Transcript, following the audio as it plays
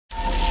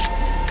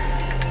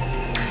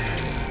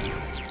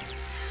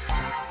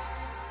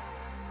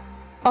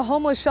A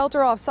homeless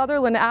shelter off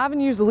Sutherland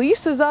Avenue's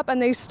lease is up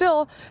and they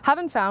still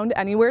haven't found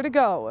anywhere to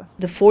go.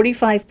 The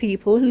 45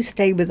 people who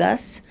stay with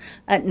us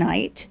at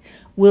night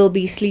will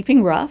be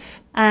sleeping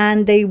rough,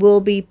 and they will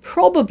be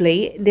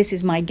probably, this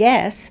is my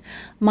guess,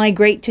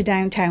 migrate to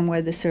downtown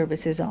where the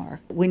services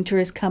are. Winter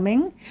is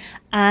coming,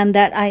 and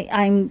that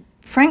I'm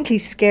frankly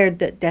scared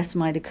that deaths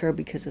might occur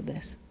because of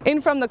this.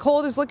 In from the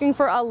Cold is looking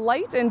for a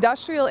light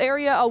industrial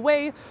area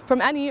away from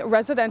any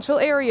residential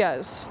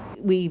areas.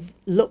 We've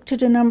looked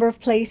at a number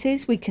of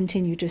places, we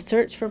continue to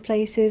search for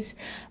places,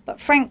 but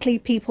frankly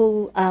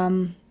people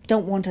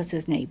don't want us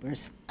as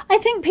neighbours. I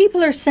think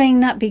people are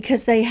saying that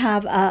because they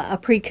have a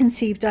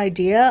preconceived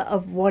idea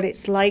of what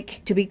it's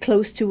like to be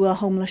close to a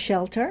homeless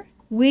shelter.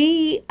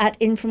 We at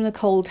In From the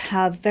Cold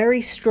have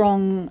very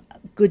strong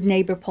good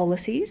neighbour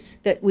policies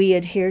that we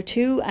adhere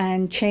to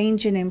and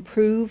change and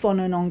improve on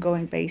an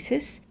ongoing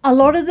basis. A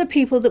lot of the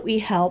people that we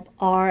help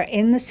are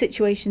in the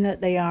situation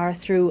that they are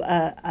through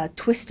a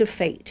twist of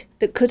fate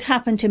that could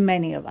happen to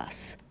many of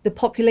us. The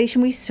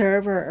population we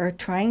serve are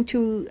trying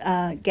to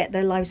get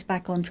their lives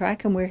back on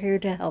track, and we're here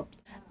to help.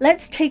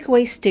 Let's take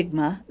away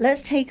stigma,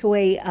 let's take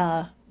away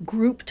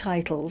group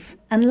titles,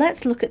 and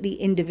let's look at the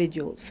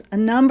individuals. A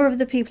number of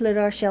the people at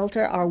our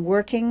shelter are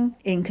working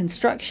in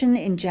construction,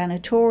 in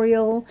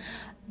janitorial.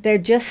 They're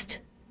just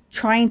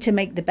trying to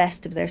make the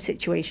best of their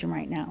situation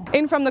right now.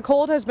 In From the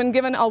Cold has been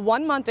given a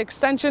 1-month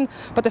extension,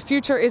 but the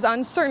future is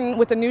uncertain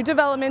with the new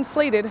development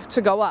slated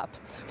to go up.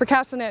 For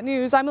Castanet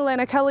News, I'm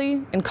Alana Kelly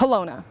in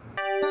Kelowna.